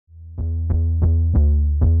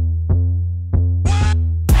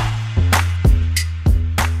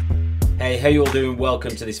how you all doing?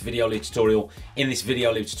 Welcome to this Videoleap tutorial. In this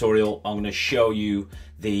Videoleap tutorial, I'm going to show you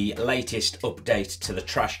the latest update to the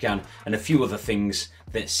trash can and a few other things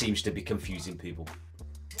that seems to be confusing people.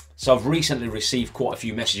 So I've recently received quite a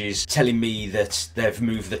few messages telling me that they've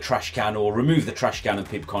moved the trash can or removed the trash can and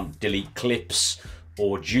people can't delete clips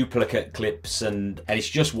or duplicate clips, and it's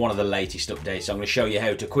just one of the latest updates. I'm going to show you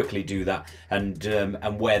how to quickly do that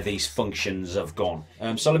and where these functions have gone.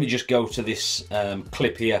 So let me just go to this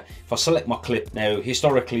clip here. If I select my clip now,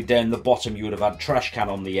 historically down the bottom you would have had trash can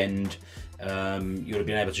on the end. You would have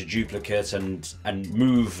been able to duplicate and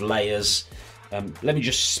move layers. Let me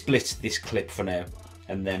just split this clip for now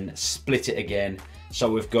and then split it again. So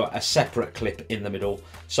we've got a separate clip in the middle.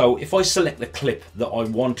 So if I select the clip that I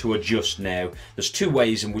want to adjust now, there's two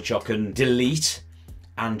ways in which I can delete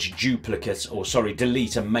and duplicate, or sorry,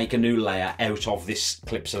 delete and make a new layer out of this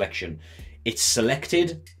clip selection. It's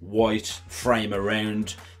selected, white frame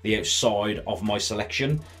around the outside of my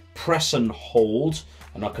selection. Press and hold,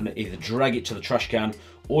 and I can either drag it to the trash can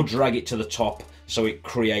or drag it to the top so it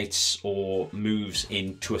creates or moves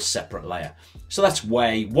into a separate layer. So that's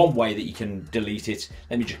one way that you can delete it.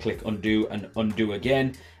 Let me just click undo and undo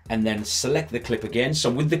again, and then select the clip again. So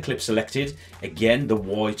with the clip selected, again, the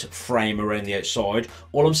white frame around the outside,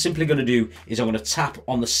 all I'm simply going to do is I'm going to tap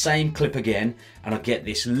on the same clip again, and I get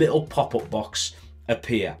this little pop-up box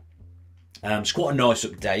appear. It's quite a nice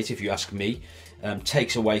update if you ask me.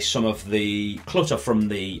 Takes away some of the clutter from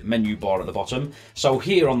the menu bar at the bottom. So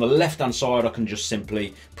here on the left hand side I can just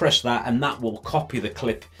simply press that and that will copy the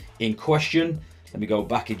clip in question. Let me go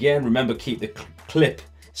back again. Remember, keep the clip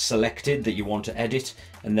selected that you want to edit,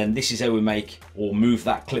 and then this is how we make or move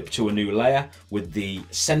that clip to a new layer with the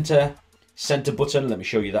center button. Let me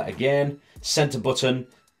show you that again. Center button,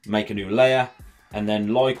 make a new layer. And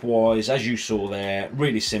then likewise, as you saw there,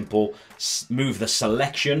 really simple, move the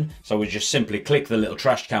selection. So we just simply click the little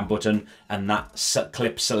trash can button and that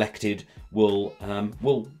clip selected will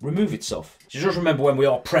remove itself. So just remember, when we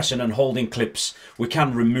are pressing and holding clips, we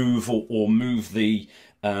can remove or move the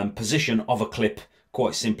position of a clip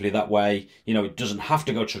quite simply. That way, you know, it doesn't have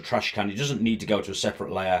to go to a trash can. It doesn't need to go to a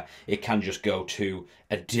separate layer. It can just go to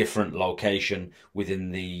a different location within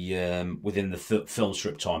the film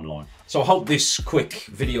strip timeline. So I hope this quick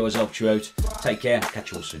video has helped you out. Take care.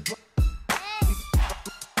 Catch you all soon.